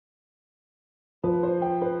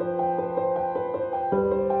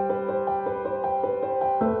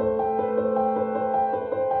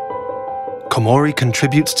Komori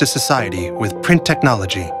contributes to society with print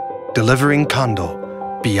technology, delivering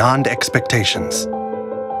Kando beyond expectations.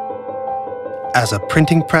 As a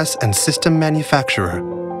printing press and system manufacturer,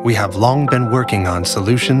 we have long been working on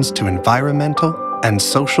solutions to environmental and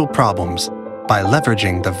social problems by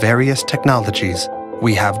leveraging the various technologies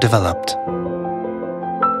we have developed.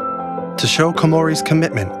 To show Komori's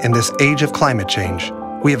commitment in this age of climate change,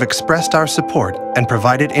 we have expressed our support and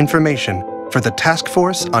provided information for the Task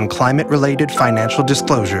Force on Climate-Related Financial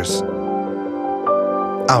Disclosures.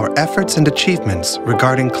 Our efforts and achievements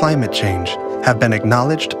regarding climate change have been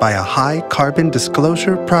acknowledged by a high Carbon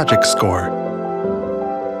Disclosure Project score.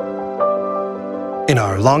 In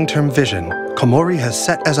our long-term vision, Komori has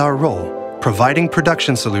set as our role providing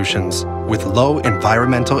production solutions with low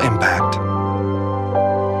environmental impact.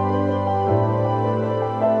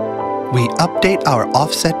 We update our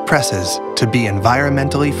offset presses to be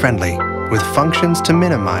environmentally friendly with functions to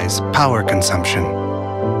minimize power consumption.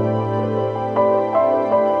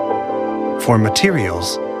 For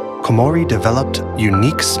materials, Komori developed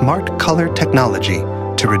unique smart color technology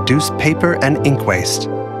to reduce paper and ink waste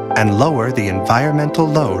and lower the environmental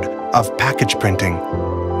load of package printing,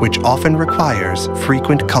 which often requires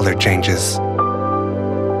frequent color changes.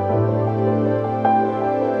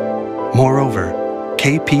 Moreover,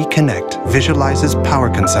 KP Connect visualizes power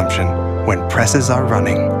consumption when presses are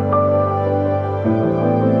running.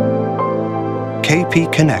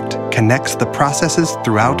 KP Connect connects the processes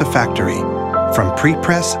throughout a factory, from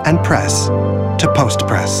pre-press and press to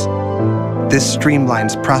post-press. This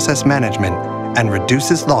streamlines process management and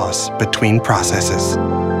reduces loss between processes.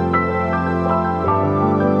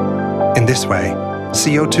 In this way,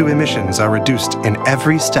 CO2 emissions are reduced in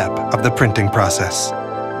every step of the printing process,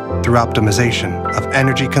 through optimization of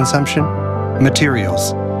energy consumption,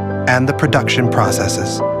 materials, and the production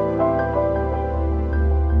processes.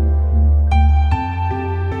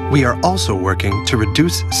 We are also working to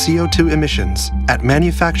reduce CO2 emissions at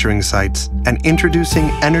manufacturing sites and introducing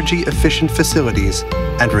energy-efficient facilities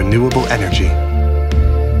and renewable energy.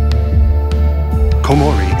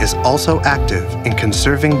 Komori is also active in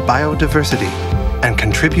conserving biodiversity and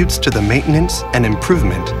contributes to the maintenance and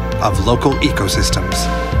improvement of local ecosystems.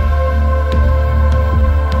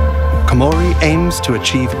 Komori aims to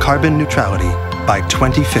achieve carbon neutrality by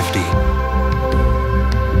 2050.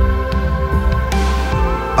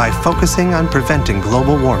 By focusing on preventing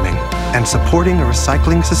global warming and supporting a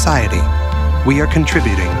recycling society, we are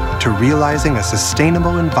contributing to realizing a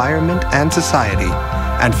sustainable environment and society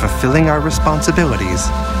and fulfilling our responsibilities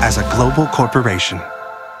as a global corporation.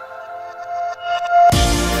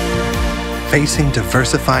 Facing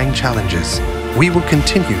diversifying challenges, we will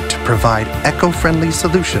continue to provide eco-friendly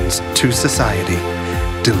solutions to society,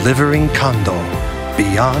 delivering Kando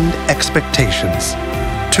beyond expectations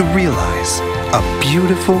to realize a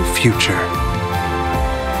beautiful future.